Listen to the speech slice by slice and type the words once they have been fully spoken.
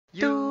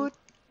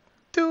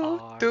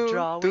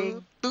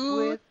drawing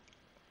with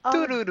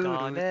a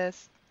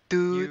goddess.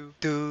 You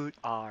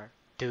are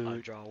a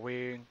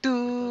drawing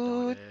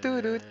with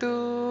a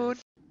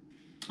goddess.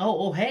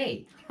 Oh,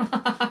 hey!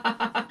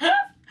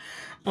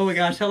 Oh my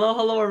gosh,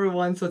 hello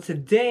everyone. So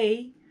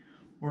today,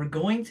 we're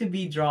going to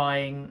be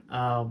drawing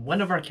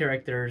one of our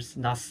characters,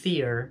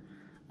 Nasir,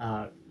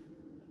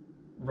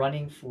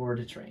 running for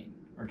the train,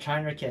 or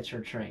trying to catch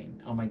her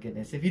train. Oh my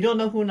goodness. If you don't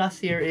know who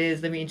Nasir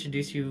is, let me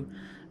introduce you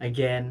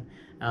again.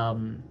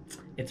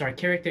 It's our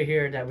character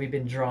here that we've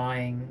been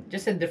drawing,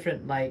 just in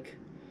different,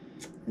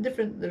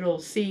 different little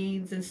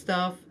scenes and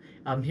stuff.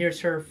 Here's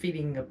her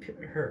feeding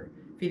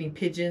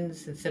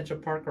pigeons in Central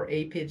Park, or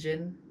a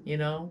pigeon, you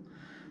know.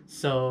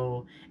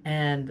 So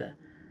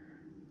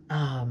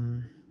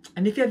um,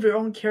 and if you have your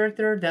own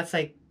character,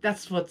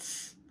 that's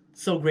what's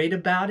so great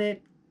about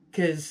it,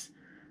 because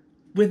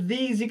with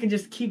these you can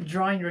just keep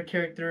drawing your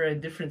character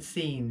in different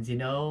scenes, you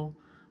know,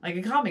 like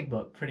a comic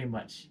book, pretty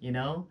much, you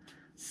know.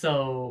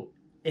 So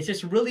it's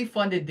just really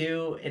fun to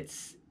do.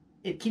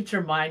 It keeps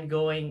your mind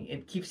going.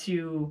 It keeps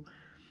you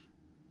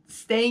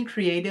staying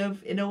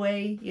creative in a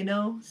way, you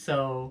know.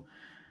 So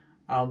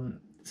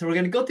we're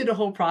gonna go through the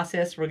whole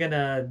process. We're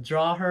gonna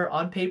draw her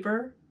on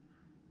paper,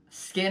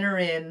 scan her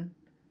in,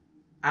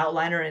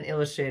 outline her in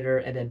Illustrator,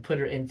 and then put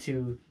her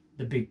into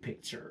the big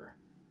picture.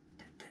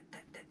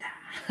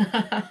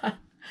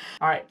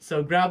 Alright,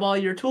 so grab all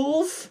your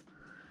tools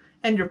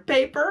and your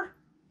paper,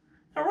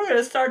 and we're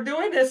gonna start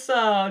doing this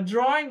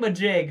drawing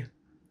majig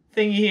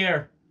thingy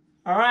here.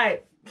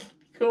 Alright,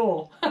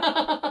 cool.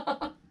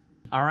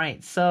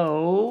 Alright,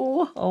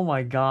 so oh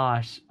my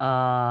gosh.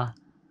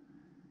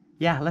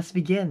 Yeah, let's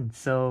begin.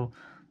 So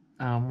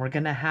we're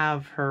gonna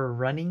have her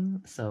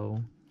running.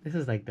 So this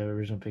is like the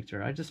original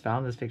picture. I just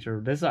found this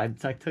picture. I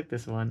took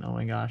this one. Oh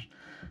my gosh.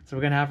 So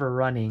we're gonna have her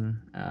running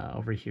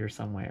over here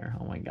somewhere.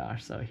 Oh my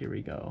gosh. So here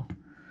we go.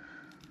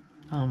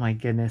 Oh my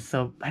goodness.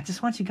 So I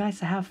just want you guys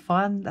to have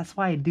fun. That's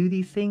why I do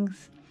these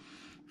things.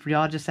 For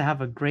y'all just to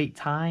have a great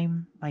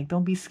time. Like,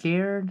 don't be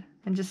scared,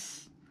 and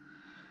just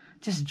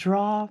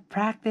draw,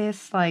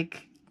 practice,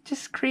 like,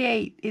 just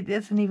create. It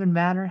doesn't even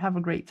matter. Have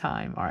a great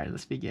time. All right,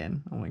 let's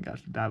begin. Oh my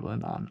gosh,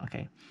 babbling on.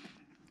 Okay.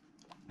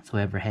 So we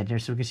have her head here.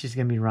 So she's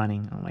going to be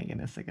running. Oh my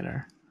goodness, look at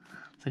her.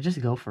 So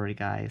just go for it,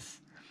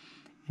 guys.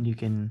 And you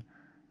can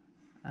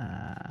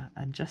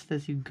adjust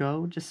as you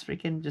go. Just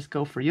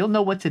go for it. You'll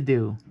know what to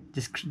do.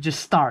 Just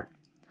start.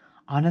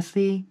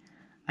 Honestly,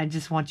 I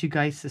just want you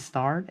guys to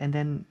start, and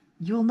then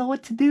you'll know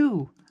what to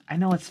do. I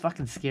know it's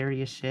fucking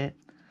scary as shit.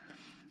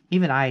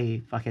 Even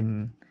I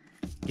fucking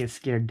get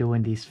scared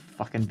doing these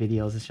fucking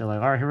videos and shit. Like,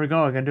 alright, here we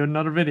go. I'm gonna do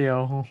another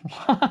video.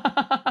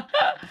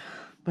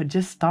 But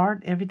just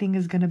start. Everything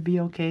is gonna be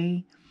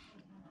okay.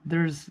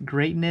 There's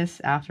greatness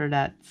after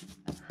that.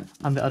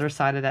 On the other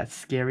side of that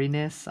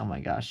scariness. Oh my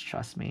gosh,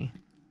 trust me.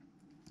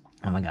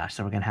 Oh my gosh,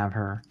 so we're gonna have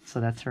her.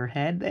 So that's her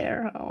head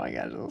there. Oh my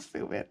gosh, so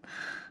stupid.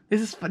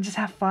 This is fun. Just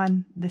have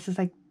fun. This is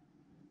like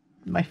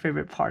my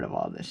favorite part of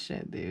all this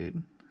shit,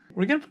 dude.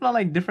 We're gonna put on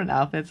like different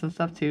outfits and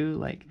stuff too.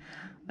 Like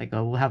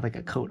we'll have like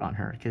a coat on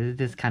her, because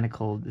it is kind of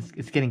cold.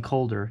 It's getting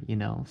colder, you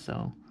know.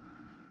 So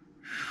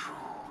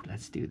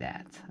let's do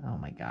that. Oh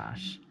my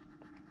gosh.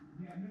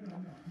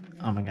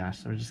 Oh my gosh.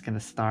 So we're just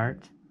gonna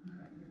start,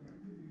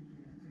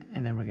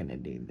 and then we're gonna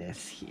do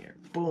this here.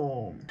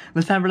 Boom.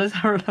 Let's have her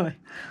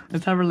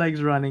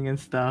legs running and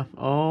stuff.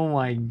 Oh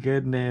my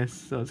goodness.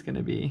 So it's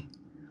gonna be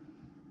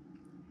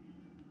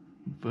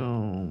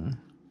boom,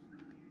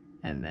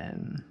 and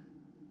then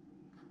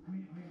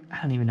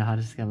I don't even know how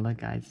this is gonna look,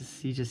 guys.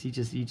 You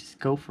just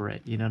go for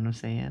it. You know what I'm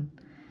saying?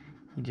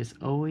 You just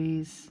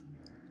always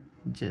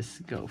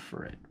just go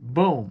for it.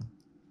 Boom.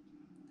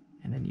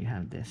 And then you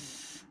have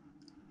this.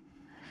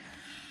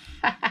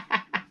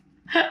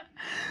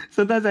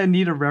 Sometimes I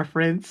need a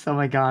reference. Oh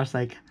my gosh,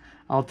 like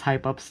I'll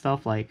type up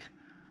stuff like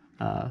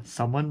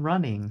someone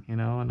running, you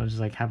know, and I'll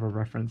just like have a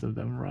reference of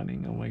them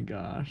running. Oh my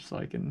gosh, so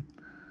I can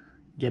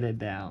get it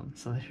down.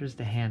 So here's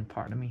the hand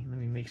part. Let me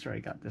make sure I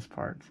got this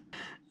part.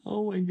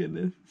 Oh my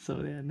goodness. So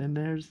yeah, then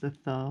there's the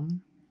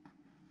thumb.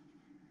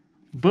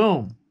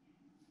 Boom.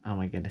 Oh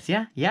my goodness.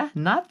 Yeah,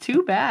 not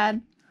too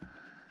bad.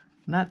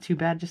 Not too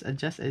bad. Just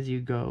adjust as you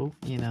go,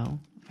 you know.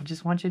 I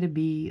just want you to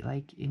be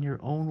like in your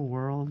own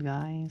world,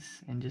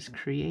 guys, and just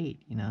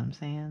create, you know what I'm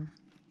saying?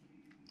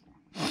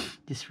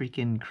 Just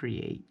freaking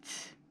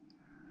create.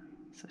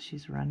 So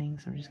she's running,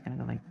 so we're just gonna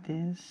go like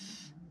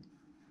this.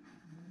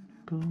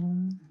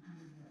 Boom.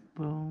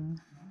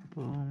 Boom.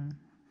 Boom.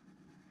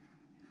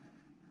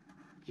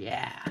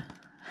 Yeah.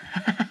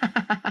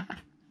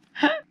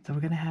 So we're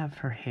gonna have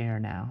her hair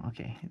now.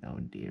 Okay. Oh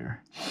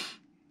dear.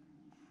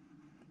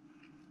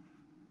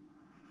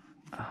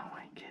 Oh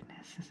my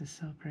goodness. This is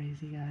so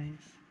crazy,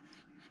 guys.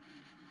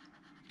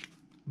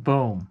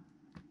 Boom.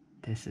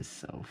 This is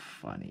so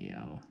funny,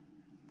 yo.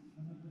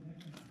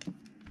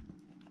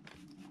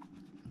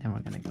 Then we're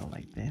gonna go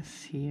like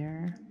this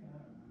here.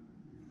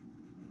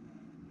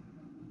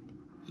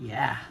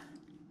 Yeah.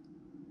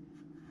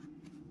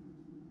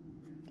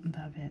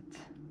 Love it.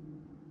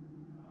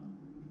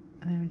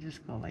 And then we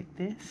just go like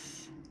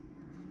this.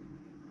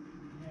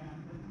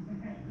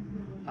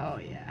 Oh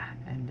yeah,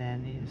 and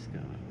then you just go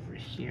over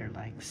here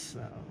like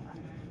so.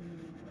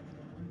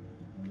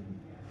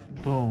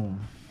 Boom.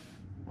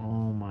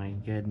 Oh my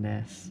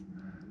goodness.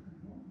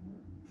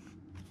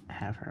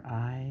 Have her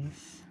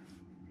eyes.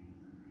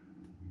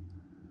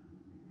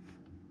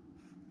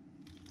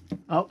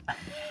 Oh.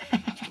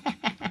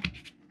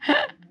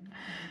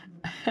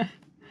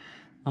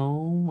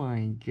 Oh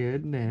my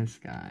goodness,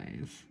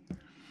 guys.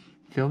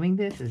 Filming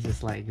this is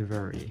just like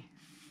it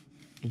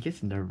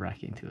gets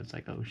nerve-wracking too. It's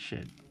like, oh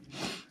shit.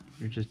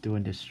 You're just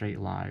doing this straight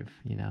live,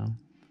 you know?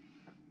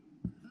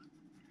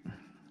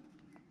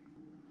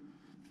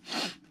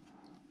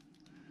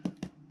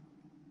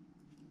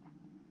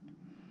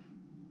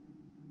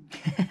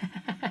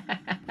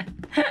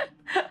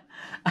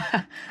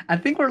 I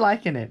think we're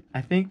liking it.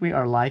 I think we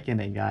are liking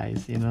it,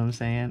 guys. You know what I'm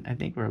saying? I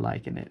think we're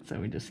liking it. So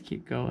we just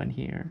keep going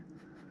here.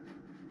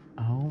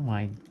 Oh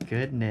my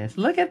goodness.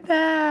 Look at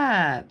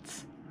that!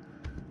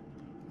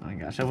 Oh my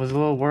gosh, I was a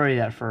little worried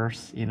at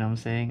first. You know what I'm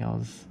saying? I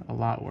was a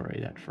lot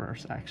worried at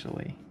first,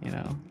 actually. You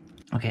know?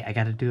 Okay, I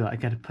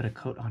gotta put a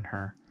coat on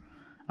her.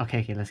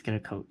 Okay, let's get a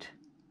coat.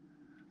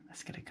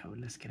 Let's get a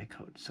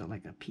coat. So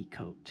like a pea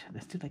coat.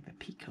 Let's do like the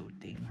pea coat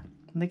thing.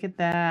 Look at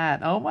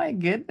that. Oh my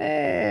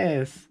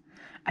goodness.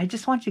 I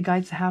just want you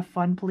guys to have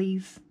fun,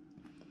 please.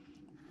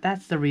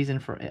 That's the reason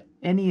for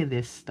any of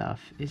this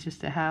stuff, is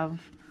just to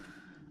have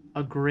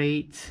a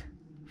great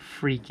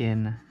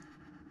freaking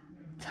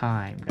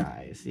time,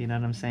 guys. You know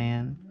what I'm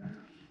saying?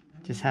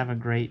 Just have a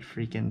great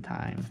freaking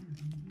time.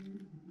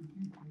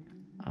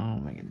 Oh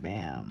my god.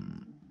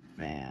 Bam.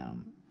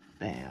 Bam.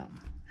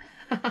 Bam.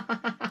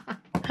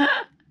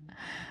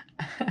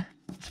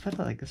 let's put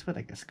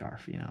like a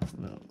scarf, you know,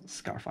 a little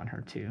scarf on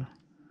her too.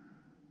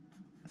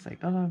 It's like,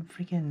 oh, I'm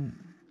freaking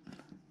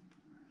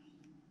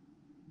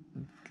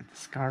get the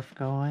scarf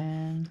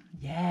going.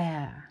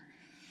 Yeah.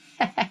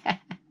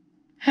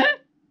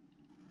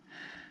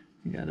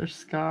 You got her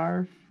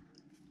scarf.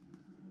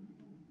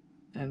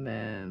 And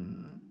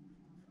then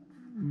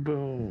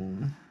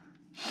boom.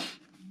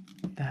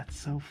 That's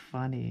so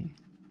funny.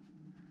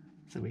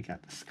 So we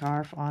got the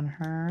scarf on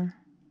her.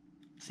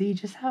 See,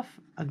 just have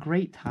a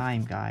great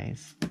time,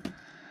 guys.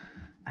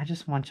 I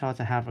just want y'all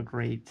to have a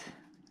great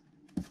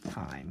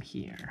time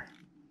here.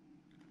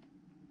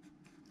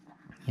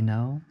 You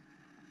know?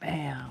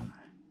 Bam.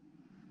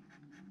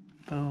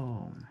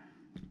 Boom.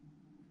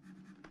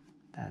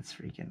 That's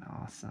freaking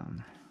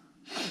awesome.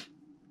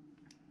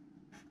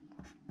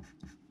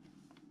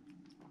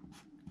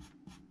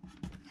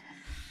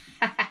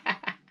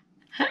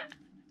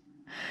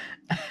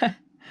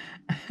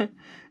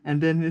 And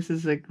then this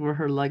is like where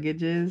her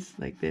luggage is,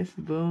 like this.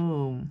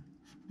 Boom.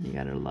 You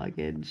got her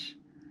luggage.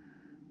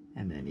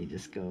 And then you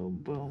just go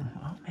boom.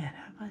 Oh man,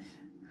 I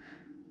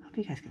hope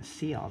you guys can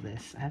see all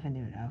this. I wasn't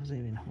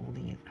even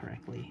holding it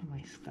correctly,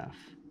 my stuff.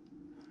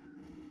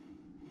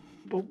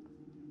 Boom.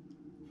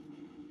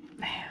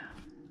 Bam.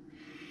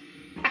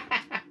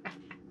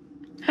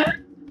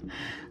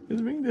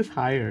 Let's bring this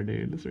higher,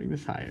 dude. Let's bring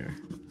this higher.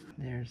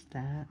 There's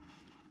that.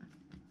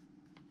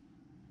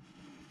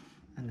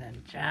 And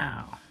then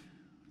ciao.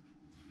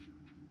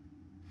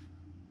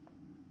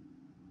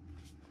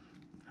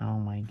 Oh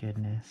my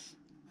goodness.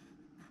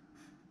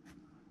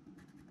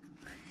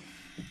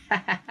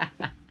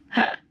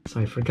 So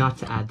I forgot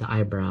to add the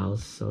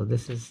eyebrows. So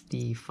this is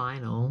the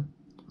final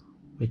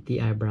with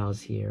the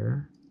eyebrows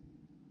here.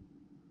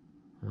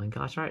 Oh my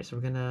gosh. All right, so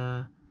we're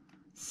gonna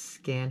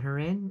scan her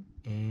in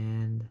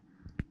and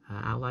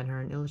outline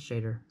her in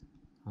Illustrator.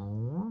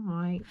 All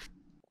right.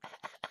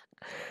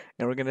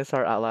 And we're gonna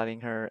start outlining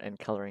her and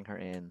coloring her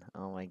in.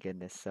 Oh my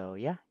goodness. So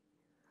yeah,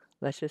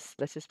 let's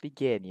just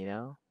begin, you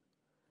know?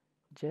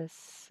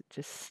 Just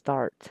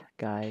start,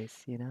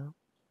 guys, you know?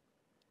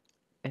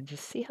 And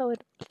just see how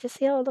it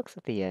looks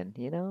at the end,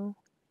 you know?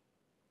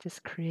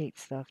 Just create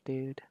stuff,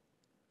 dude.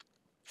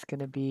 It's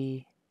gonna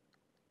be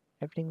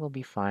everything will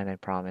be fine, I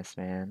promise,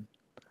 man.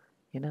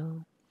 You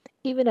know?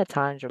 Even at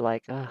times you're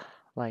like,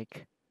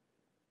 like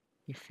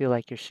you feel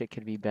like your shit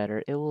could be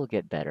better. It will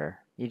get better.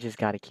 You just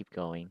gotta keep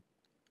going.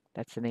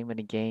 That's the name of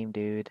the game,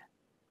 dude.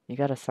 You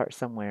gotta start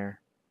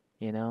somewhere,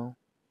 you know?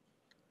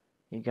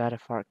 You gotta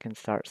fucking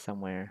start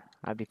somewhere.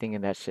 I'd be thinking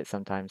that shit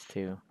sometimes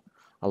too.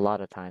 A lot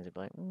of times I'd be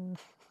like,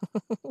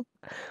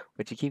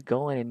 but you keep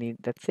going and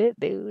that's it,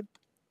 dude.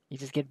 You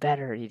just get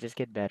better. You just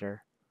get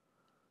better.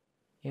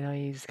 You know,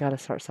 you just gotta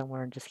start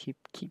somewhere and just keep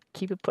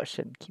it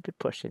pushing. Keep it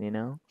pushing, you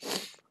know?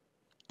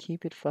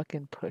 Keep it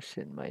fucking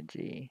pushing, my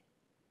G.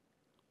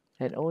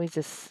 And always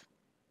just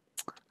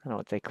I don't know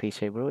what's that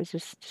cliche, but always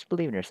just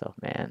believe in yourself,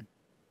 man.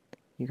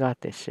 You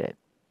got this shit.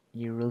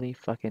 You really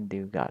fucking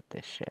do got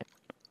this shit.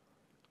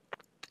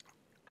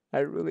 I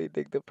really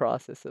dig the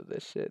process of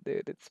this shit,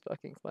 dude. It's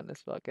fucking fun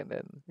as fuck, and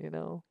then, you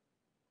know,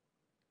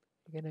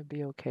 you're gonna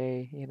be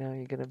okay. You know,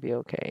 you're gonna be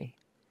okay.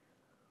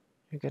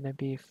 You're gonna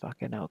be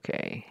fucking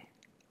okay.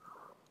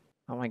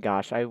 Oh my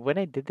gosh, when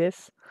I did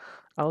this,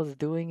 I was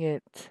doing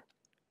it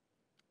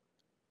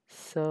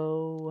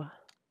so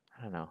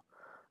I don't know.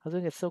 was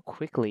doing it so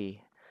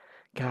quickly.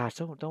 Gosh,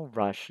 don't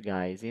rush,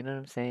 guys. You know what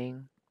I'm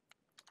saying?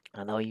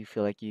 I know you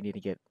feel like you need to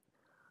get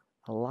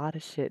a lot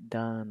of shit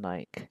done.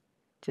 Like,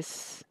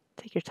 just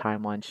take your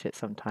time on shit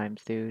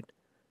sometimes, dude.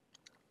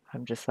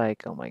 I'm just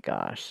like, oh my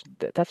gosh.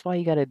 That's why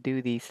you gotta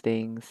do these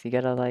things. You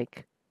gotta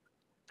like,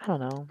 I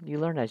don't know. You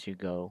learn as you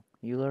go.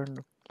 You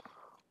learn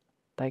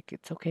like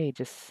it's okay.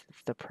 Just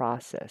it's the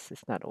process.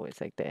 It's not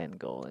always like the end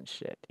goal and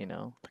shit. You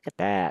know? Look at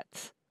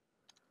that.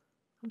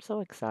 I'm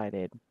so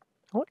excited.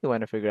 I really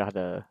want to figure out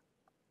how to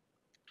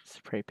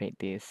spray paint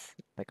these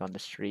like on the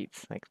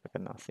streets, like a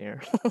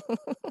Nasir.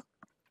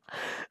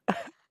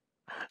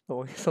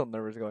 Oh, he's so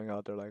nervous going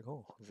out there, like,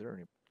 oh, is there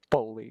any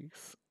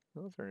police?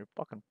 Is there any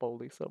fucking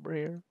police over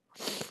here?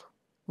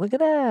 Look at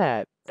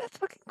that. That's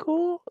fucking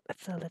cool.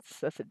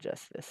 Let's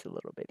adjust this a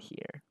little bit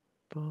here.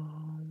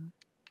 Boom.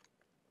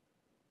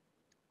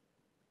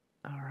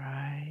 All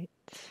right.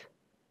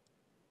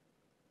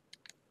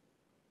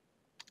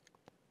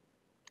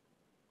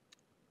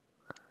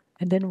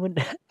 And then when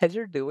as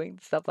you're doing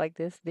stuff like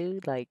this,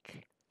 dude,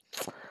 like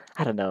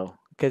I don't know,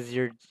 because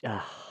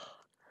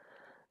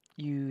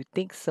you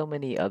think so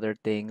many other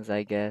things,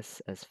 I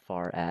guess, as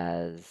far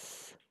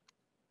as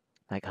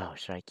like, oh,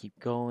 should I keep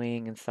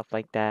going and stuff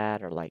like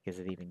that, or like, is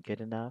it even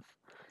good enough?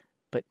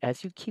 But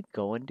as you keep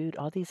going, dude,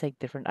 all these like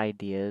different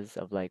ideas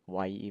of like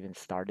why you even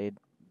started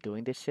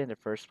doing this shit in the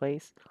first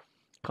place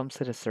comes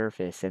to the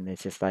surface, and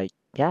it's just like,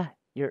 yeah,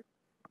 you're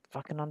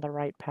fucking on the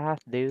right path,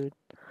 dude.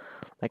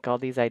 Like all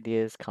these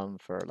ideas come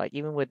for like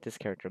even with this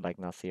character like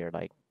Nasir,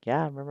 like,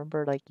 yeah,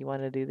 remember like you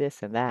want to do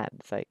this and that.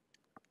 It's like,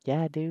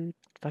 yeah, dude,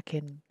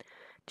 fucking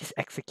just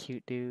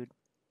execute, dude.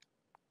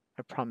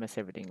 I promise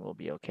everything will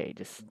be okay.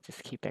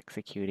 Just keep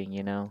executing,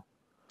 you know?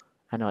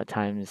 I know at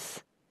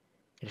times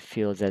it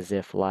feels as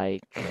if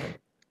like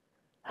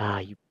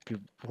you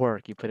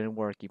work, you put in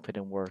work, you put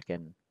in work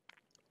and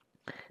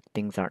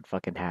things aren't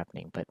fucking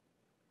happening, but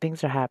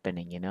things are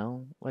happening, you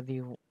know? Whether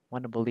you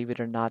want to believe it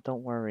or not,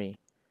 don't worry.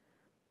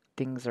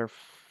 Things are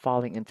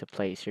falling into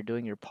place. You're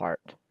doing your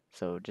part.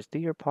 So just do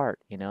your part,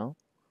 you know?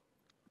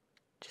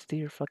 Just do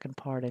your fucking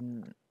part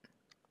and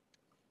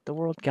the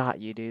world got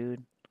you,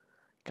 dude.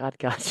 God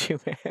got you,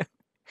 man.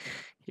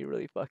 He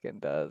really fucking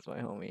does, my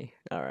homie.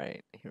 All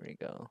right, here we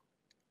go.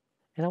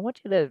 And I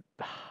want you to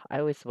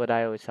what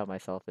I always tell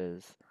myself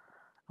is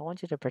I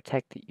want you to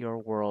protect your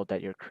world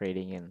that you're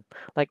creating and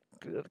like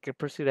a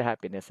pursuit of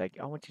happiness. Like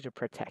I want you to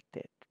protect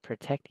it.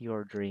 Protect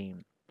your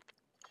dream.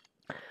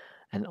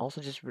 And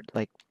also just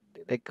like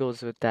it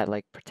goes with that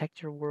like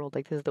protect your world.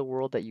 Like this is the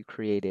world that you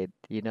created,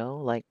 you know?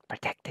 Like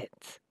protect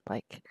it.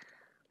 Like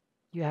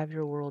you have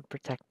your world,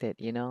 protect it,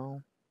 you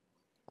know?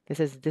 This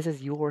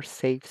is your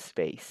safe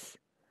space.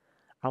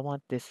 I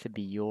want this to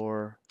be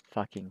your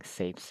fucking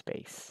safe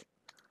space,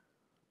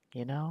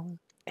 you know?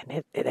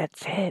 And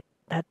that's it.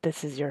 That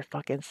this is your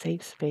fucking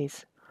safe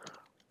space.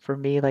 For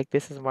me, like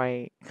this is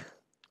my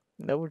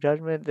no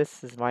judgment,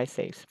 this is my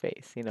safe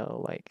space, you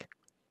know, like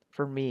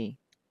for me,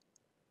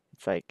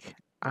 it's like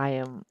I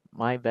am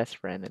my best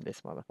friend in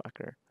this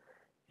motherfucker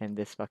in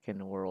this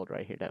fucking world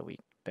right here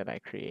that I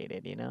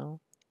created, you know?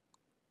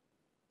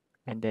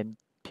 And then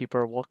people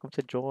are welcome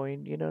to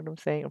join, you know what I'm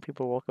saying? Or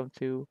people are welcome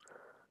to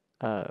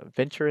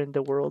venture in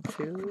the world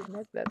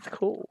too. That's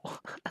cool.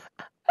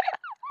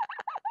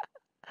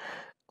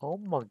 Oh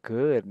my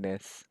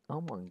goodness. Oh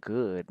my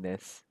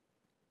goodness.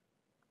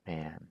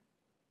 Man,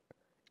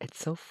 it's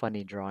so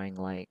funny drawing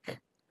like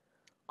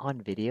on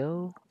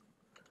video.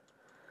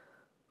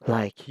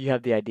 Like you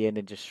have the idea and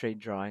then just straight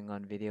drawing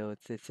on video.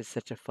 It's just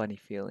such a funny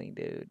feeling,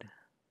 dude.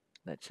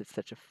 That's just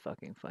such a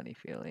fucking funny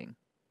feeling.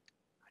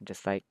 I'm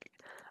just like,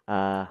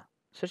 uh,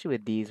 especially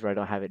with these where I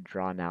don't have it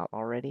drawn out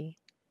already,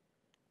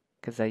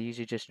 because I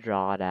usually just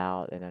draw it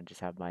out and then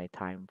just have my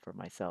time for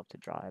myself to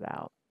draw it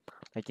out.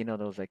 Like you know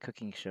those like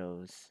cooking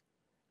shows,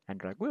 and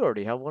they're like we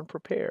already have one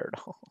prepared.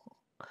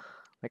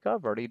 Like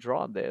I've already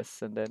drawn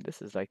this, and then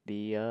this is like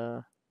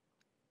the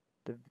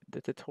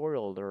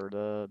tutorial or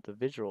the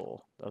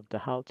visual of the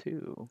how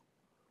to.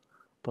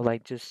 But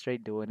like just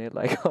straight doing it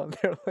like on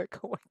there, like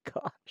oh my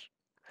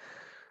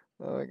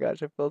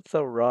gosh, I felt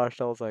so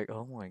rushed. I was like,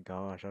 oh my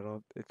gosh, I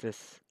don't. It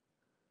just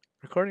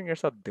recording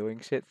yourself doing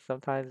shit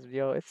sometimes,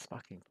 yo, it's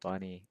fucking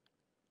funny.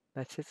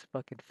 That shit's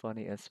fucking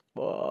funny as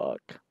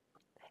fuck.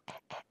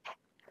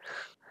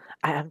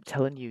 I'm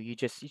telling you, you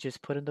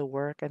just put in the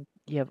work and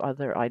you have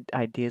other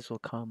ideas will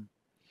come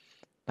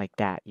like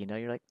that. You know,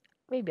 you're like,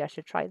 maybe I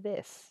should try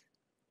this,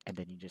 and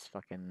then you just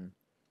fucking,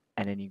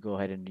 and then you go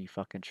ahead and you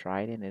fucking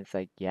try it, and it's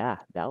like, yeah,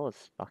 that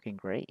was fucking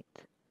great.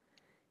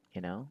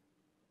 You know,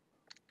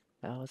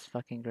 that was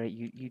fucking great.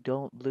 You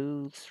don't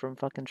lose from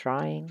fucking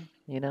trying.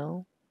 You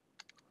know,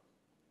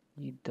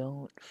 you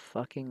don't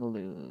fucking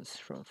lose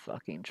from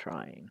fucking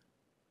trying.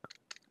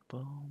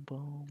 Boom,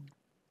 boom.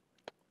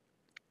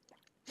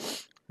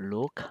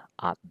 Look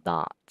at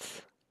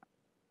that.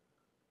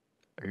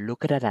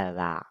 Look at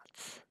that.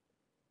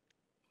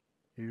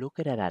 Look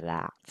at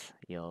that,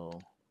 yo.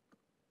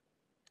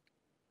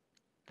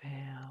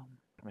 Bam.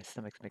 My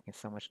stomach's making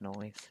so much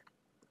noise.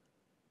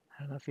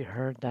 I don't know if you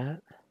heard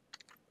that.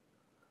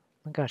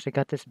 my gosh, I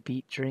got this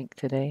beet drink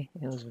today.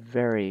 It was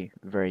very,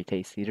 very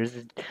tasty.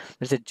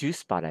 There's a juice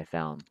spot I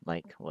found,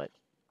 like what,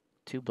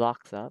 2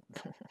 blocks up.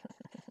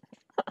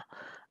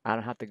 I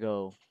don't have to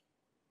go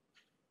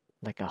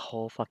like a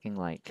whole fucking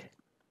like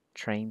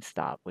train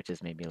stop, which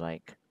is maybe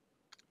like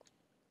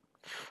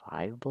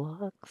 5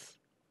 blocks.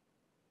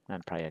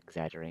 I'm probably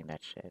exaggerating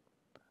that shit.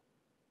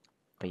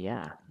 But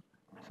yeah,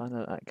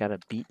 I got a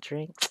beet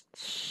drink.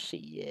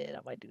 Shit, I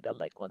might do that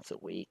like once a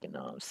week, you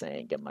know what I'm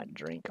saying? Get my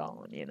drink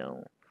on, you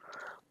know.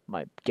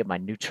 Might get my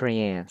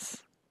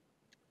nutrients.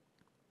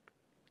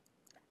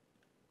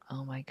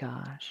 Oh my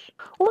gosh.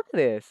 Look at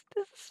this.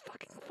 This is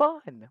fucking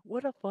fun.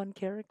 What a fun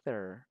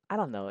character. I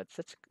don't know, it's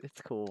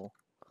cool.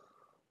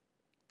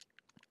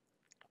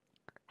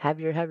 Have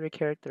your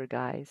character,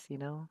 guys, you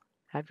know?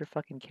 Have your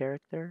fucking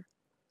character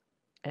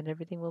and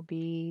everything will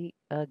be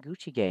a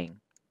Gucci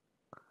gang.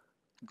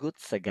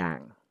 Gutsa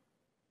gang.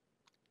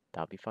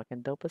 That'll be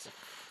fucking dope as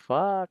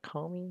fuck,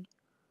 homie.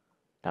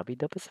 That'll be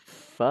dope as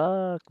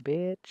fuck,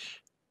 bitch.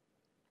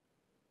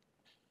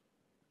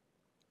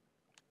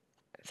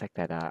 It's like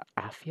that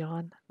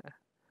Afion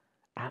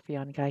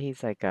guy, he's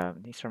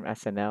from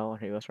SNL, or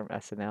he was from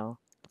SNL.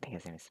 I think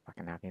his name is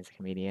fucking Afion, he's a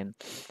comedian.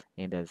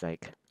 He does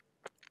like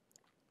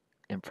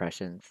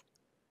impressions.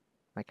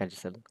 Like I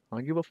just said, I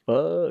don't give a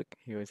fuck.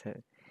 He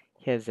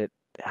has it.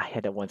 I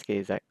had that one skit.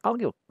 He's like, I don't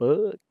give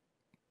a fuck.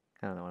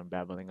 I don't know. I'm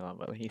babbling on,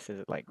 but he says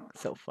it like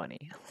so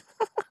funny.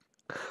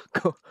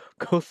 cool,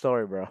 cool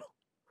story, bro.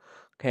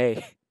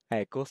 Hey,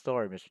 hey, cool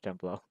story, Mr.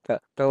 Templo.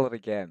 Tell it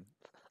again.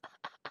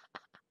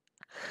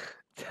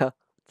 Tell,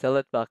 tell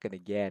it fucking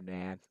again,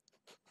 man.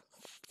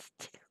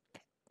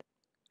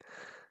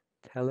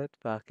 Tell it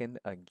fucking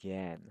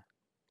again.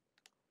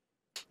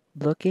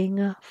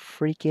 Looking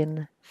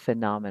freaking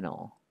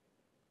phenomenal,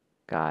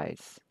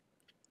 guys.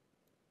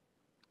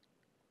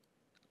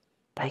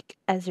 Like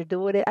as you're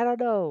doing it, I don't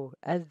know.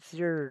 As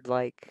you're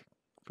like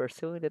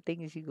pursuing the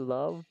things you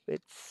love,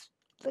 it's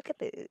look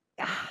at it.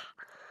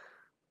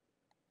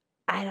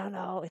 I don't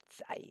know.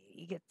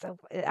 You get so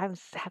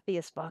happy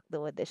as fuck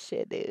doing this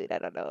shit, dude. I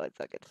don't know. It's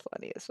fucking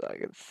funny as fuck.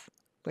 It's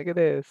look at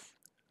this.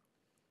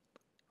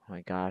 Oh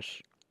my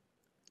gosh.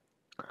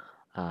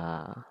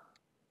 Uh,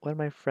 one of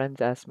my friends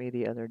asked me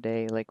the other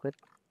day, like,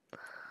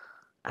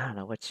 I don't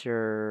know, where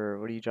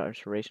do you draw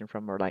inspiration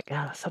from? Or like,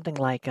 something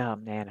like,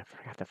 man, I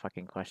forgot the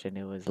fucking question.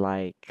 It was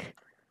like,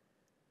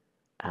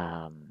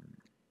 um,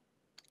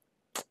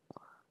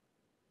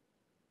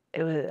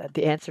 it was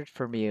the answer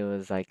for me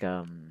was like,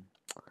 oh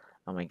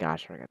my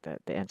gosh, I forgot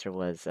that. The answer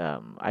was,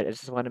 I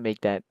just want to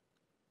make that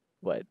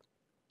what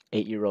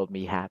 8-year-old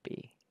me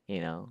happy. You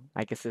know,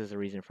 I guess there's a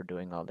reason for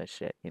doing all this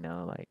shit. You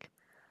know, like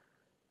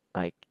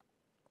I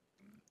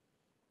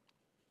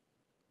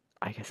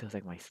guess it was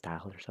like my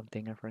style or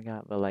something. I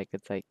forgot, but like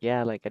it's like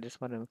yeah, like I just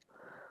want to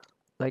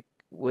like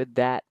would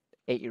that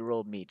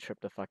 8-year-old me trip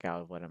the fuck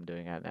out of what I'm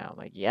doing right now?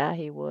 Like yeah,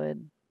 he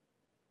would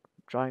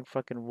drawing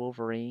fucking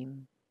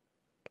Wolverine,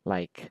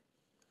 like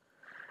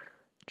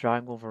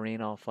drawing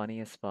Wolverine all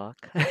funny as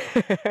fuck,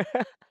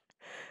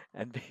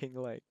 and being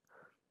like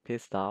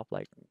pissed off,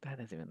 like that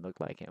doesn't even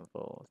look like him,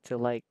 fool. To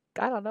like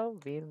I don't know,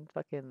 being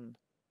fucking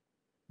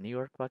New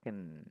York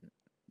fucking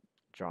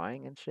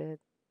drawing and shit,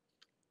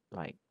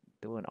 like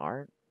doing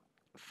art.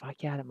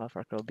 Fuck yeah, that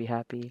motherfucker will be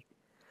happy.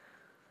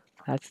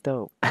 That's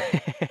dope.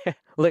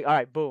 Look, all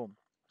right, boom,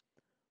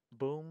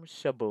 boom,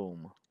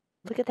 shaboom.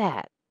 Look at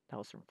that. That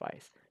was from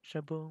Vice.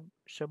 Shaboom,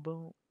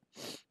 shaboom.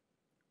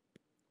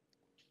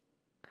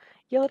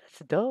 Yo, that's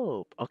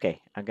dope.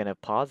 Okay, I'm gonna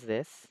pause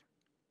this.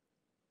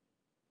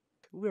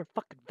 We're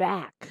fucking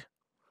back.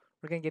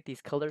 We're gonna get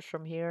these colors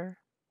from here.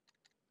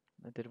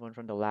 I did one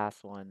from the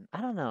last one.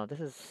 I don't know. This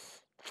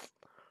is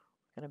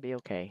gonna be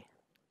okay.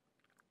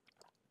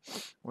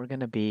 We're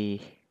gonna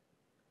be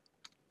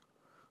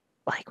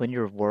like when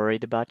you're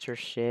worried about your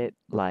shit,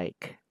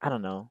 like I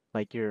don't know,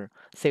 like you're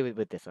say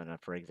with this one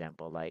for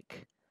example,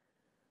 like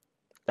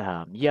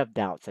you have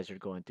doubts as you're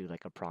going through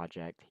like a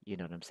project, you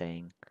know what I'm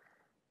saying?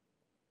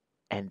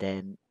 And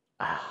then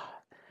uh,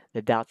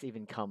 the doubts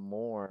even come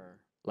more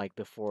like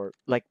before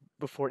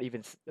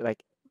even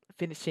like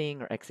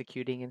finishing or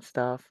executing and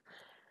stuff,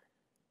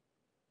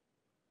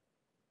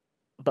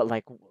 but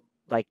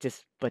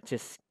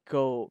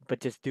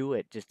just do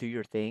it, just do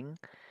your thing,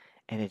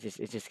 and it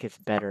just gets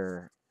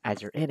better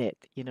as you're in it.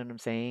 You know what I'm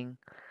saying?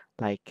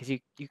 Like, cause you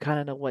kind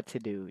of know what to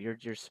do.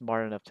 You're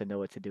smart enough to know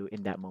what to do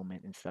in that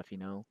moment and stuff. You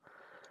know,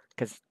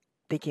 cause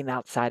thinking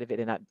outside of it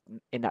and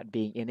not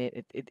being in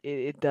it,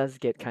 it does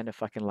get kind of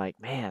fucking like,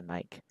 man,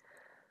 like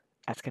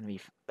that's gonna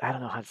be. I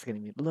don't know how it's gonna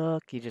be.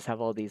 Look, you just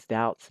have all these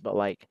doubts, but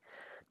like,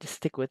 just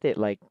stick with it.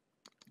 Like,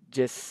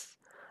 just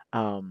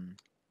um,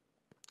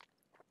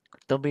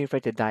 don't be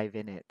afraid to dive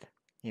in it.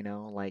 You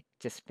know, like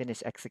just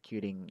finish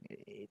executing.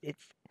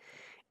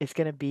 It's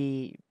gonna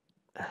be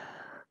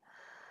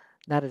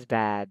not as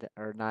bad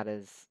or not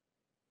as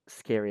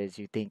scary as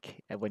you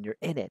think when you're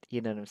in it.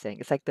 You know what I'm saying?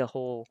 It's like the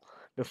whole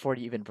before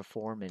you even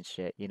perform and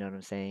shit. You know what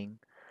I'm saying?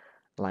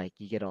 Like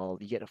you get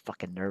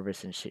fucking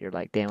nervous and shit. You're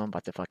like, damn, I'm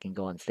about to fucking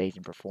go on stage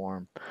and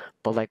perform.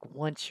 But like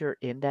once you're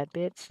in that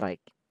bitch, like,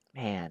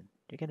 man,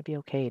 you're gonna be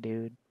okay,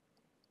 dude.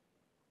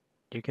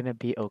 You're gonna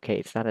be okay.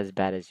 It's not as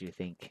bad as you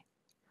think.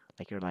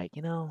 Like you're like, I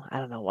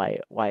don't know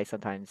why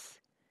sometimes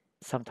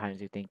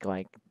you think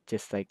like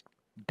just like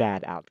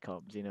bad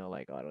outcomes,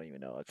 like, oh, I don't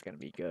even know it's gonna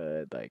be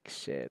good. Like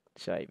shit,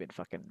 should I even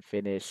fucking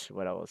finish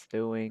what I was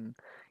doing?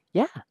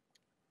 Yeah,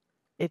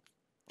 it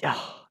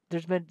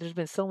there's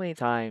been so many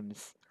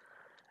times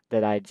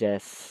that I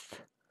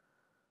just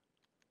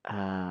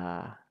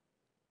uh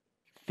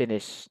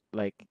finish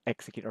like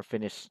execute or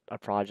finish a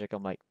project.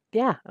 I'm like,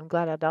 yeah, I'm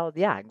glad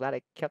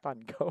I kept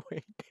on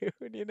going, dude.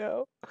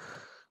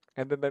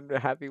 And then I'm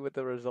happy with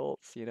the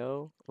results.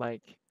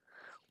 Like,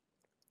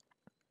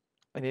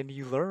 and then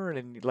you learn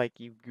and like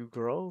you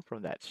grow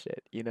from that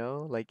shit.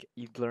 Like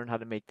you learn how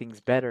to make things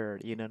better,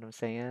 you know what I'm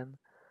saying?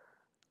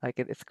 Like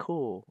it's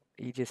cool.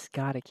 You just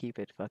gotta keep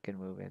it fucking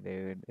moving,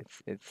 dude.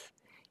 It's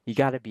you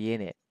gotta be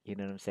in it, you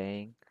know what I'm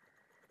saying?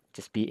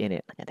 Just be in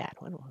it. Look at that.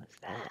 What was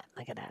that?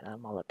 Look at that.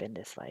 I'm all up in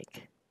this,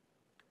 like,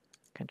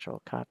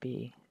 control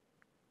copy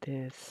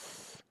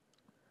this.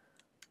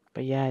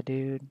 But yeah,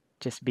 dude,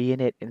 just be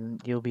in it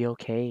and you'll be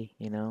okay.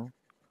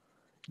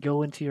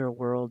 Go into your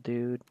world,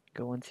 dude.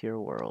 Go into your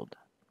world.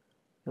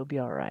 You'll be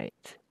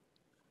alright.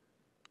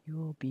 You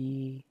will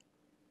be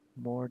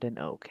more than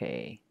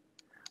okay.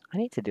 I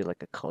need to do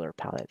like a color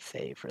palette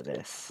save for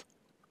this.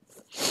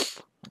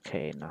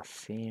 Okay,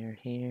 Nasir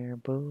here,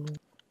 boom.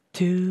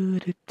 Doo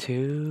doo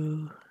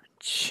doo,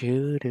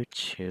 choo doo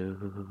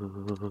choo.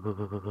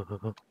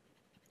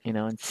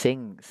 And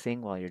sing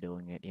while you're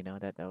doing it.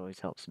 That always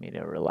helps me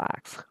to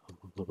relax.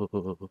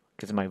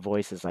 Because my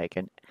voice is like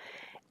an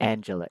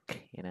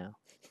angelic. And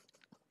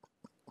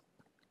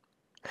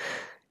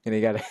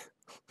you gotta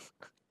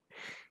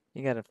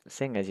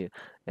sing as you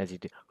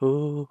do.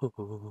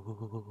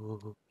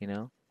 You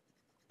know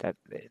that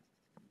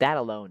that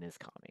alone is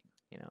calming.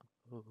 You know,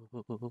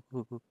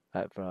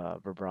 that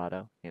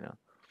vibrato.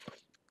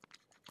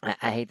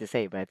 I hate to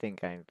say it, but I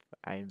think I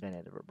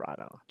invented a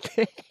vibrato.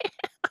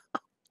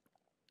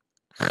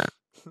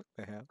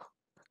 Yeah.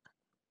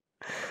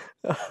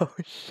 Oh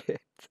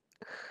shit.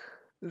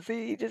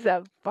 See, you just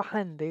have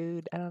fun,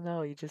 dude. I don't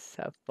know. You just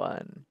have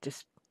fun.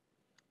 Just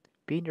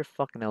be in your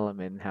fucking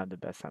element and have the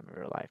best time of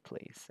your life,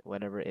 please.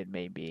 Whatever it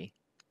may be.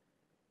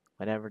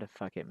 Whatever the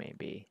fuck it may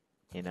be.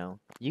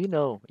 You'll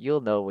know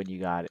when you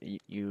got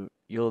it.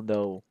 You'll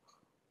know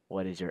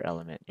what is your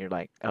element. You're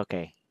like,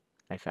 okay,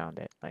 I found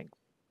it. Like,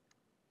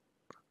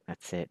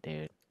 that's it,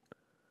 dude.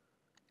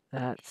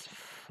 That's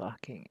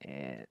fucking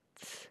it.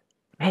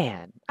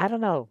 Man, I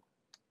don't know.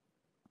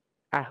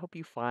 I hope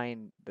you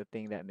find the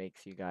thing that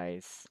makes you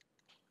guys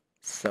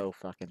so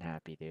fucking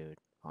happy, dude.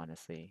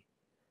 Honestly,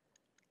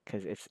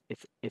 because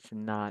it's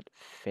not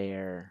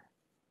fair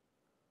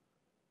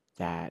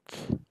that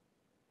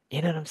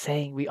you know what I'm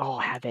saying. We all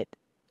have it.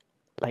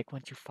 Like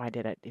once you find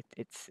it,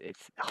 it's.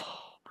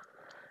 Oh,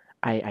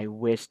 I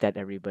wish that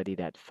everybody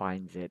that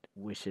finds it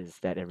wishes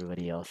that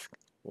everybody else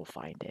will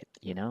find it.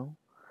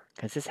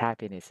 Because this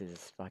happiness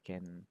is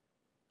fucking.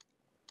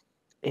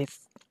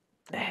 It's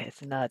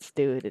it's nuts,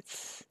 dude.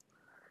 It's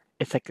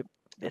like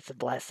it's a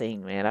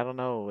blessing, man. I don't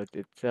know.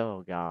 It's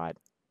oh god.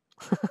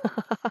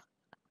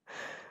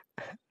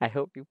 I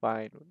hope you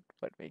find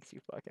what makes you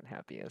fucking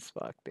happy as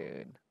fuck,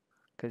 dude.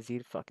 Cause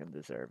you fucking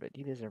deserve it.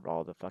 You deserve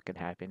all the fucking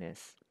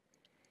happiness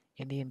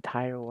in the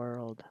entire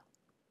world.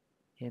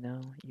 You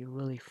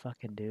really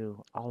fucking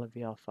do. All of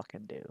y'all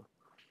fucking do.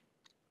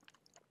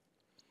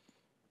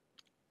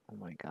 Oh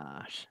my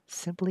gosh.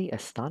 Simply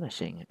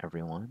astonishing,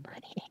 everyone.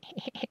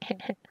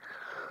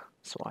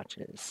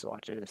 Swatches,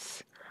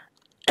 swatches.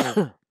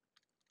 Alright,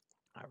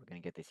 we're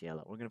gonna get this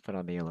yellow. We're gonna put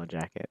on the yellow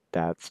jacket.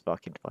 That's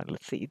fucking fun.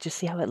 Let's see. Just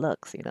see how it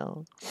looks.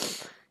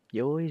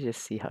 You always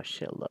just see how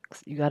shit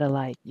looks. You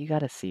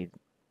gotta see.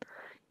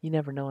 You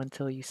never know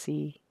until you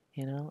see,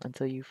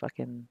 until you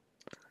fucking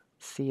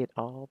see it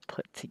all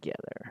put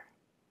together.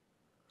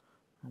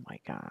 Oh my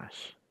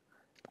gosh.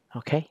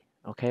 Okay,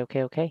 okay,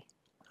 okay, okay.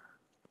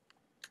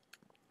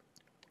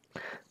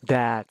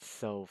 That's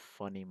so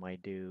funny, my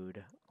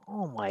dude.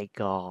 Oh my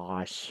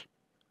gosh.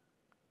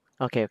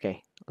 Okay,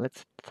 okay.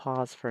 Let's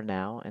pause for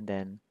now and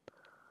then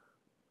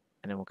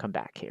we'll come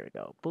back. Here we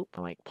go. Boop,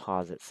 and like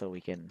pause it so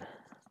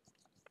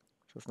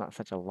so it's not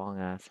such a long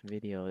ass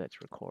video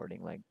that's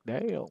recording. Like,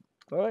 damn,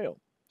 damn.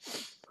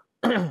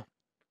 Let's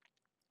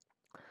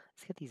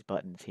get these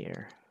buttons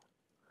here.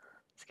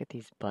 Let's get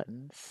these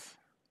buttons.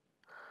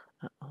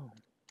 Oh,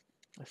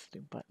 let's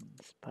do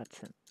buttons.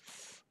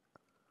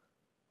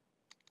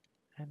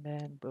 And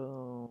then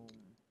boom.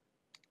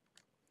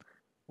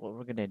 What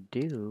we're gonna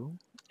do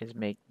is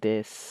make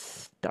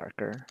this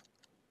darker.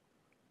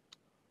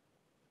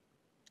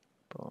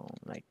 Boom,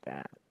 like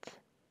that.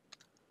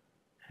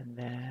 And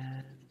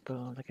then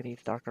boom, look at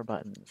these darker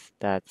buttons.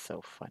 That's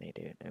so funny,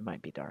 dude. It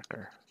might be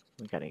darker.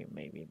 We gotta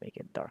maybe make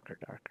it darker,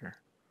 darker.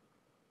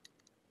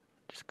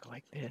 Just go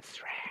like this.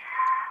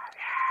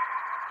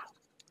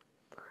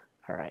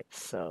 All right,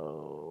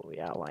 so we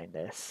outline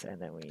this,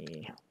 and then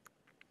we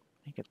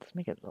let's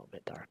make it a little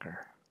bit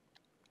darker.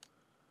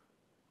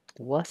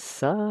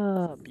 What's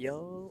up,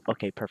 yo?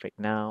 Okay, perfect.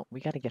 Now we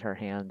got to get her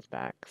hands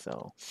back.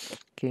 So,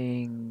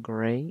 looking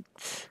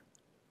great.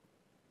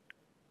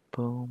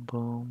 Boom,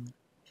 boom,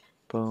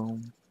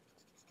 boom,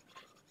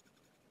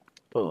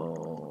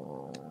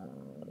 boom.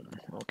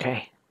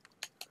 Okay.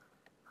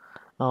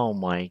 Oh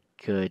my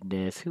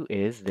goodness, who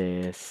is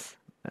this?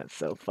 That's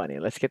so funny.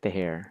 Let's get the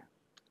hair.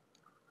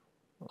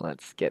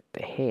 Let's get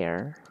the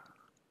hair.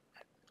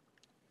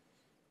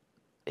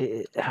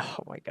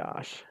 Oh my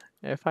gosh.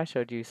 If I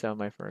showed you some of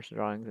my first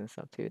drawings and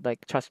stuff too,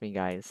 like trust me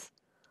guys,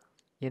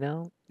 you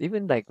know,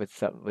 even like with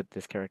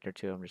this character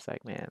too, I'm just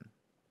like, man,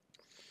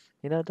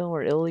 you know, don't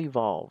worry, it'll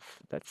evolve.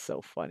 That's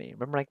so funny.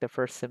 Remember like the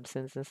first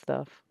Simpsons and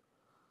stuff?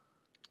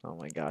 Oh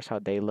my gosh, how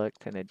they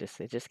looked, and it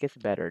just gets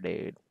better,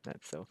 dude.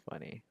 That's so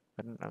funny.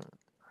 But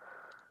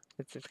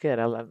it's good.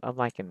 I'm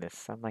liking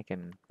this. I'm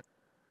liking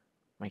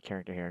my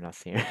character here,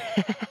 Nasir.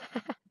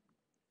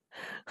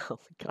 Oh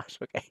my gosh.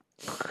 Okay.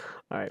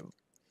 All right.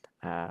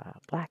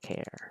 Black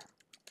hair.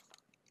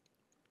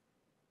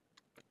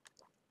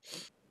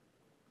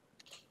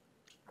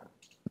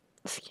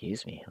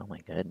 Excuse me. Oh my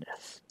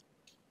goodness.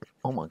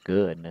 Oh my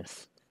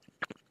goodness.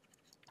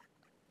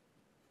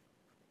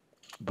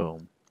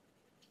 Boom.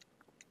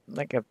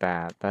 Look at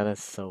that. That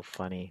is so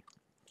funny.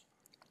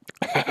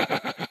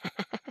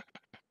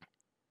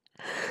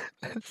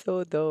 That's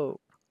so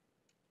dope.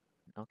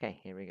 Okay,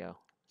 here we go.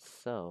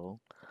 So,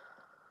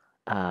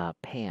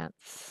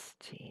 pants.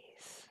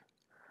 Jeez.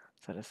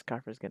 So the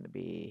scarf is gonna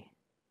be.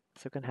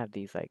 So we're gonna have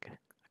these like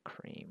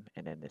cream,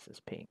 and then this is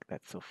pink.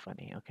 That's so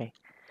funny. Okay.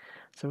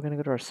 So we're gonna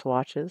go to our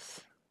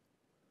swatches.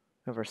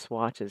 We have our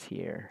swatches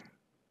here.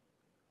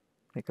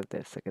 Look at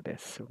this. Look at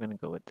this. So we're gonna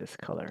go with this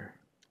color.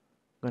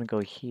 I'm gonna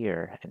go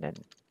here and then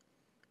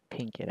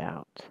pink it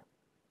out.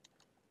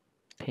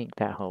 Pink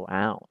that whole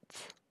out.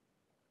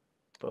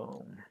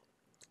 Boom.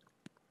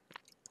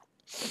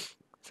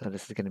 So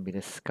this is gonna be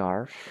the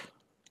scarf.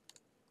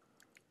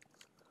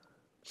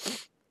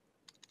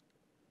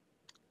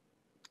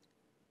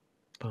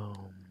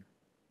 Boom.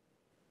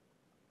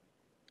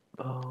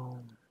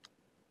 Boom.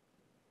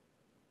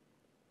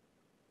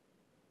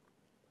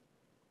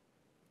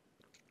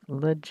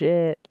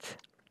 Legit.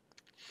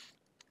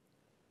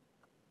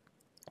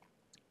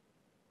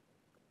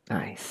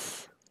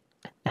 Nice.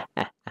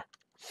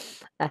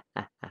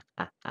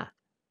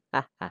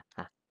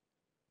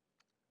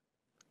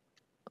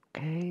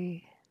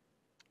 Okay.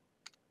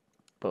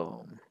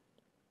 Boom.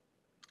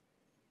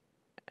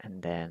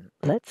 And then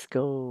let's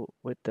go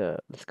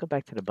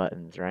back to the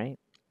buttons, right?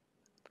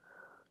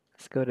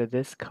 Let's go to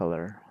this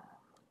color.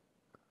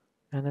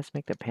 And let's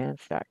make the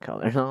pants that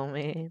color. Know what I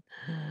mean?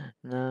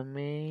 Know what I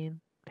mean?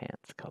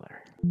 Pants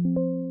color.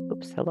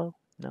 Oops, hello?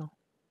 No.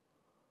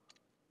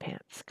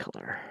 Pants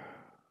color.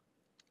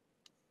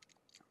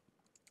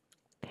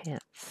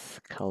 Pants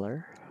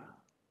color.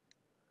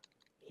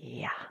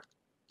 Yeah.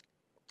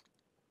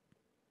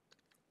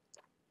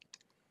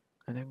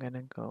 And I'm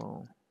gonna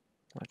go,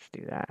 let's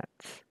do that.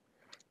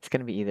 It's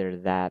gonna be either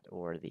that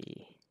or the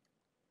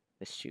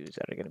shoes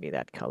that are gonna be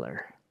that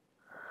color.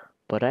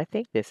 But I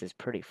think this is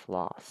pretty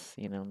floss,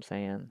 you know what I'm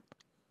saying?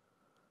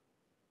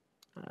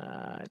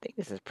 I think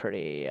this is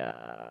pretty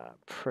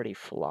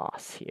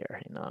floss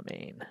here, you know what I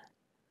mean?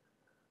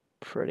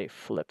 Pretty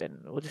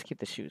flippin'. We'll just keep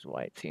the shoes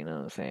white, so you know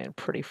what I'm saying?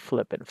 Pretty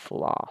flippin'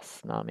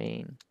 floss, know what I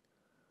mean?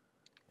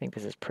 I think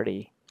this is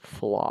pretty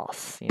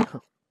floss, you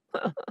know?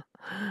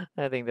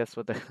 I think that's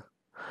what the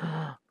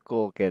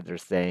cool kids are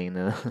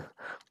saying.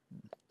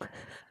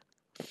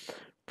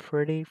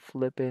 Pretty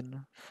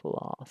flippin'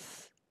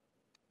 floss.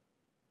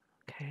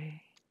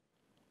 Okay.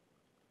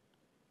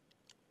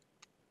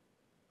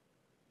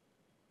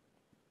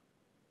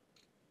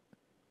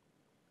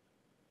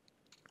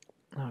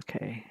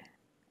 Okay.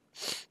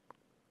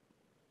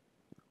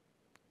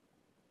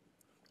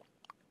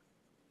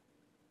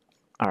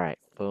 All right.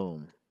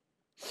 Boom.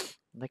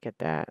 Look at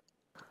that.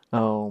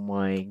 Oh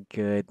my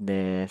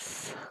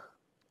goodness.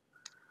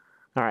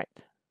 All right.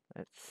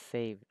 Let's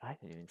save. I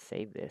didn't even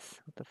save this.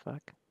 What the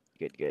fuck?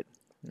 Good, good.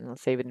 I'll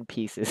save it in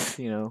pieces,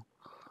 you know.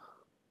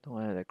 Don't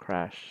want it to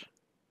crash.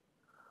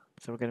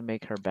 So we're gonna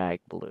make her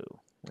bag blue.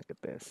 Look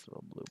at this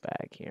little blue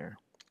bag here.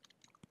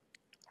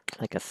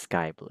 Like a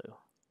sky blue.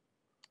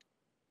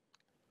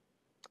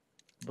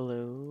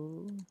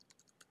 Blue.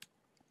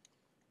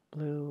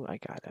 Blue. I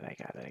got it. I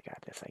got it. I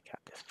got this. I got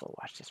this. Full.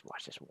 Watch this.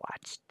 Watch this.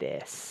 Watch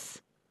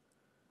this.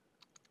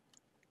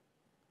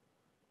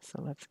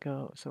 So let's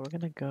go. So we're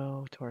gonna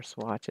go to our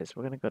swatches.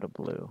 We're gonna go to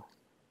blue.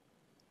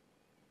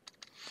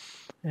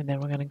 And then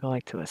we're gonna go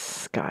like to a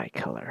sky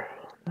color.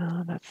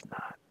 No, that's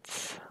not.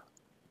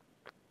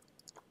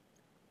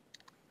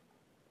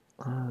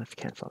 Let's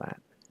cancel that.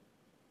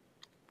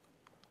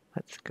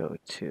 Let's go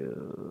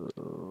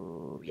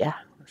to, yeah,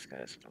 let's go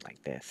something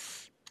like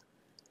this.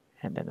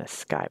 And then a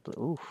sky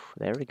blue. Oof,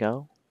 there we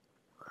go.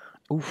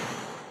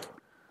 Oof.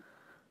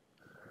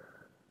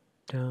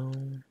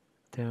 Dome,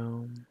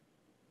 dome.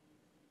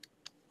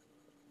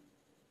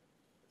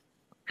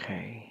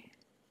 Okay.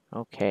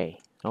 Okay.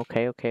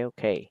 Okay, okay,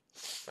 okay.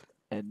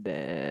 And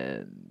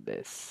then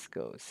this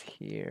goes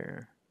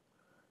here.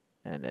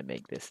 And then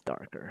make this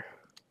darker.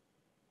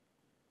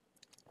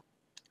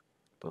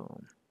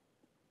 Boom.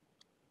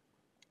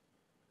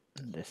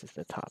 And this is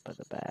the top of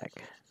the bag.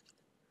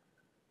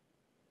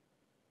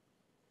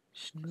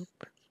 Schmoop.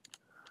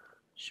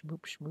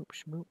 Schmoop, schmoop,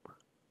 schmoop.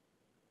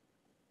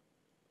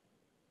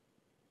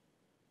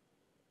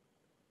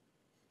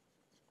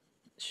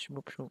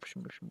 Schmoop, schmoop,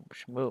 schmoop, schmoop,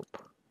 schmoop.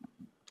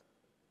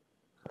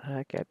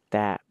 Look at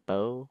that,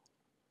 Bo.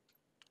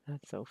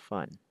 That's so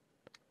fun.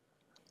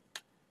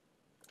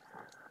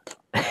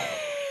 I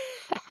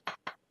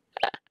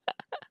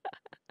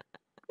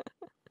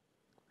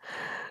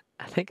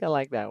think I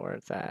like that where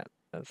it's at.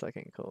 That's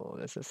looking cool.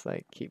 Let's just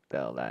like keep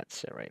all that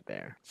shit right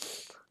there.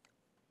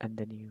 And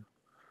then you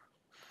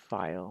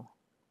file,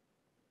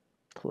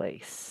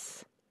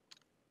 place.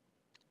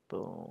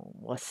 Boom.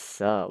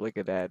 What's up? Look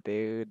at that,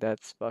 dude.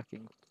 That's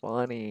fucking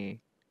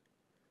funny.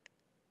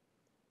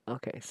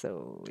 Okay,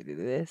 so we do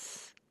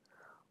this.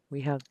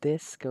 We have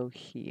this go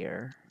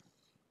here.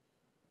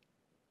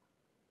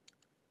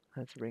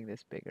 Let's bring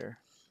this bigger.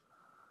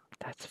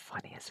 That's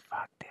funny as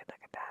fuck, dude.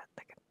 Look at that.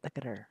 Look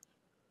at her.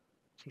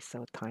 She's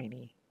so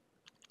tiny.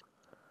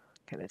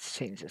 Okay, let's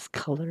change this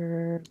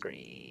color.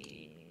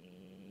 Green.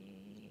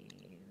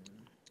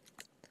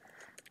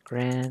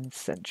 Grand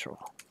Central.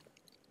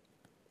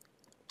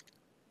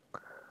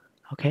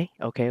 Okay,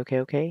 okay, okay,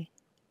 okay.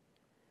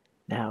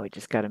 Now we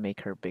just gotta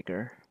make her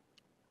bigger.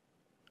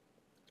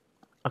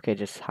 Okay,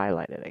 just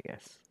highlight it, I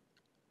guess.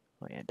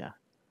 Oh yeah, duh.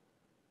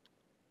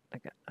 I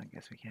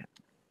guess we can't.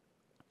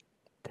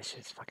 This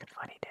shit's fucking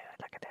funny, dude.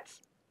 Look at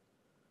this.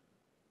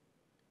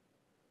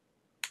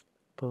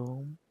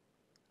 Boom.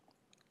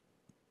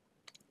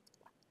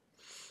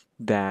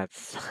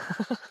 That's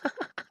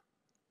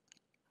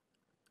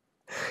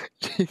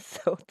she's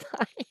so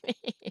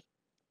tiny.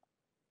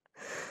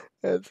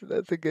 That's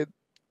a good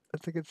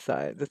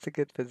sign. That's a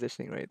good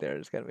positioning right there.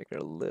 Just gotta make her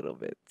a little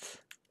bit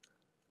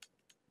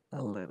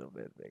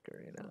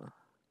bigger, you know.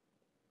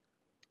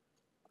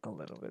 A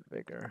little bit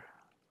bigger.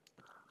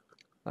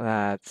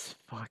 That's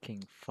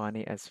fucking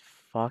funny as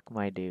fuck,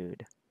 my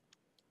dude.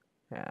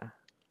 Yeah.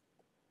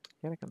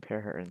 You gotta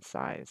compare her in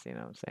size, you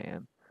know what I'm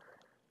saying?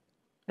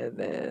 And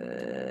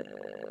then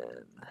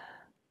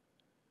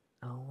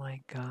oh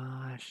my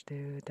gosh,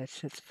 dude, that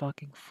shit's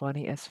fucking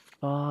funny as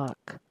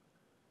fuck.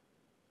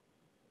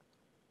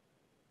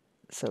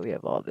 So we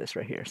have all this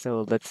right here.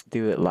 So let's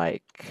do it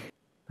like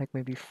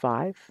maybe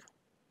 5.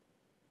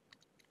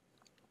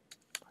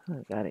 How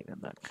does that even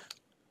look?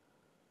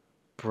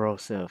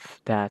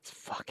 Broseph, that's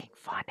fucking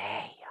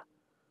funny.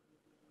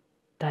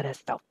 That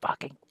is so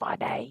fucking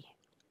funny.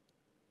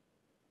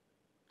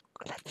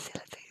 Let's see.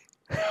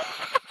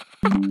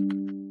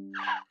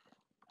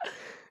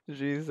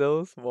 She's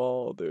so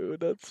small, dude.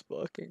 That's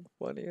fucking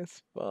funny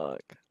as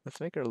fuck. Let's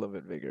make her a little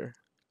bit bigger.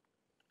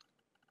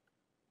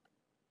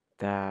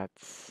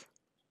 That's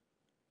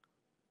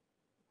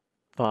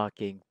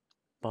fucking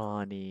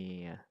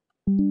funny.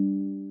 I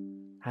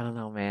don't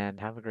know, man.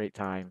 Have a great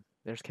time.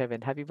 There's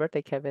Kevin. Happy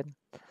birthday, Kevin.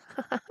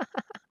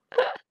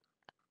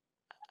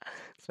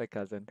 It's my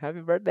cousin.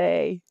 Happy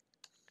birthday.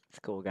 It's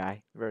a cool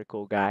guy. Very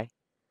cool guy.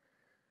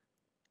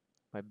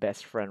 My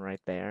best friend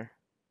right there.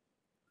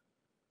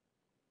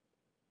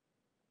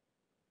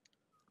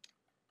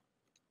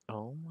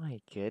 Oh my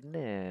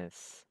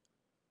goodness.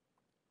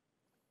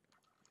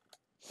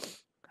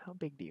 How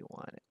big do you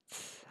want it?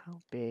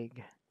 How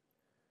big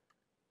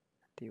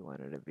do you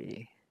want her to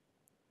be?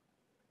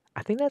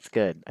 I think that's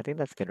good. I think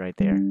that's good right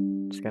there.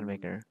 Just gotta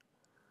make her.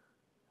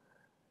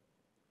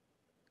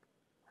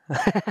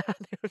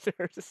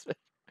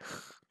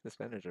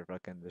 Suspenders are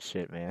fucking the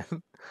shit, man.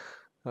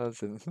 I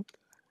was in, I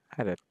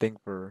had a thing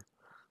for.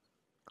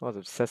 I was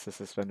obsessed with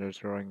suspenders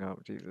growing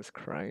up. Jesus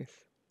Christ.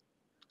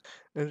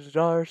 Let's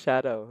draw her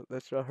shadow.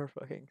 Let's draw her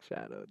fucking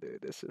shadow,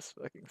 dude. It's just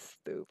fucking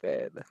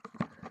stupid.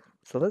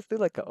 So let's do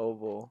like an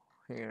oval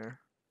here.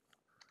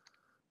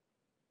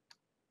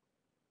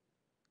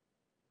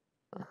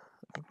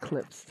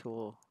 Eclipse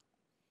tool.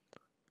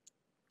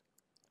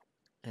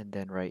 And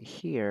then right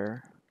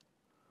here,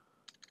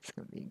 it's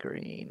gonna be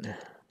green.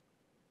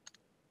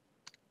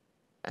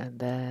 And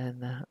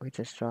then we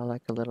just draw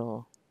like a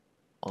little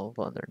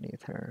oval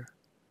underneath her.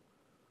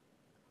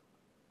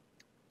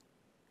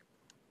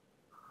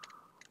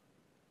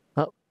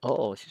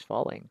 Oh, she's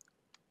falling.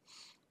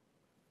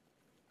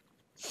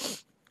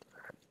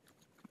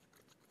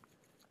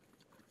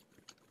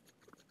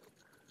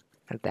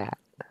 At that.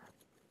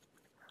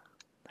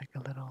 Like a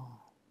little.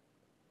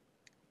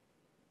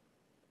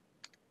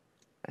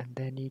 And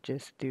then you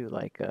just do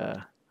like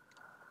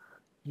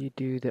you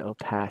do the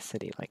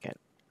opacity like at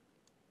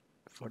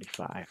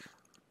 45.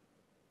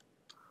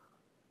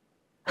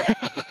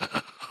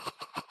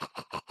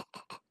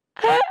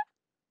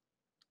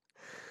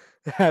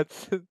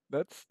 That's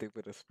that's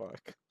stupid as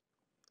fuck.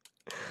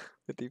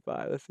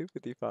 55. Let's do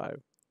 55.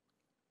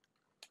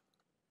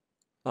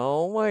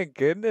 Oh my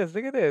goodness,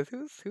 look at this.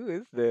 Who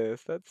is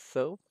this? That's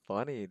so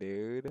funny,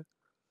 dude.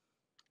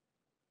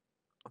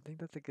 I think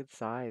that's a good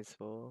size,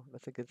 fool.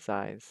 That's a good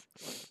size.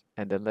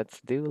 And then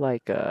let's do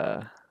like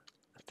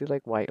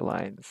white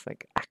lines,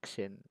 like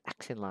action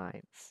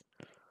lines.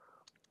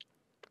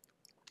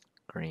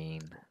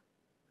 Green,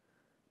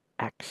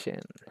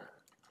 action,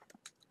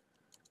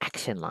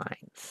 action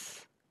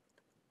lines.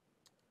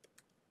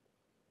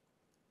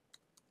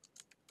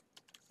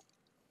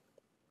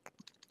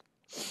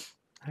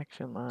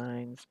 Action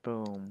lines,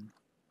 boom.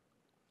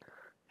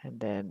 And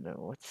then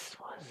what is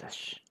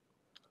this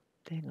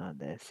thing on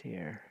this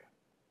here?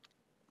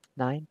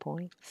 9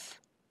 points?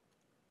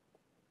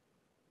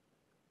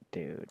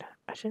 Dude,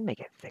 I should make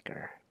it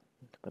thicker.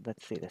 But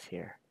let's see this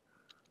here.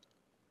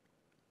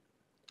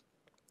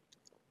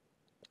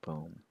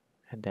 Boom.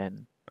 And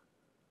then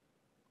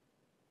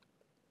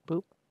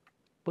boop,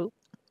 boop.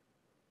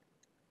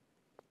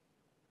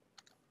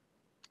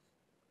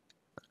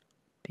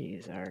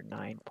 These are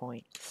 9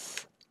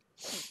 points.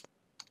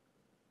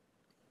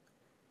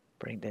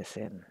 Bring this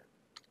in.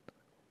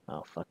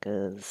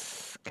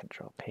 Motherfuckers.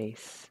 Control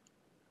pace.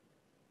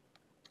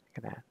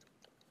 Look at that.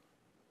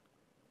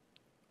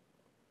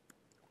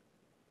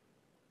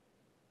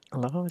 I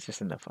love how it's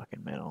just in the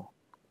fucking middle.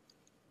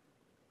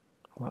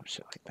 I love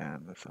shit like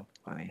that. That's so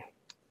funny.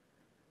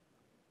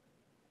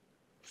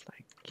 It's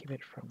like, keep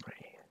it from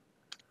right.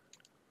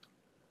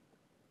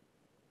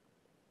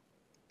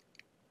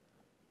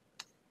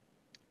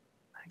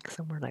 Like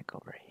somewhere like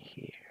over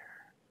here.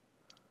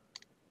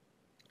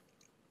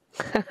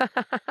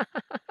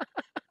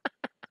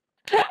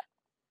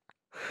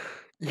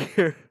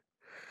 you're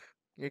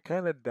you're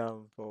kind of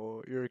dumb,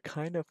 fool. You're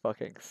kind of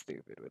fucking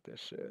stupid with this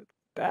shit.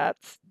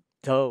 That's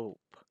dope.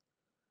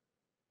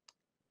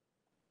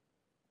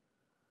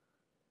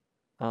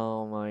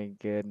 Oh my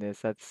goodness,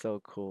 that's so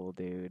cool,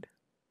 dude.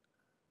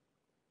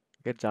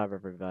 Good job,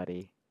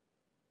 everybody.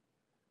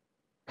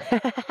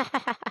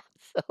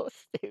 So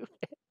stupid.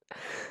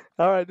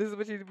 All right, this is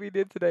what we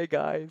did today,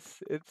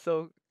 guys.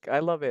 I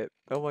love it.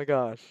 Oh my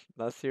gosh,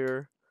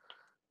 Nasir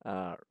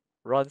uh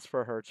runs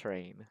for her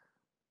train.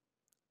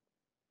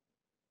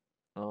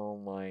 Oh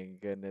my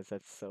goodness,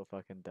 that's so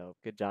fucking dope.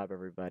 Good job,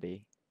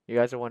 everybody. You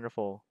guys are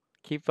wonderful.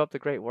 Keep up the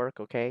great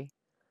work, okay?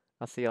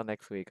 I'll see y'all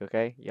next week,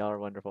 okay? Y'all are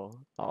wonderful.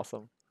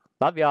 Awesome.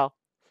 Love y'all.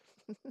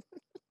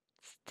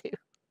 Stu.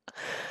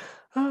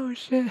 Oh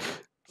shit.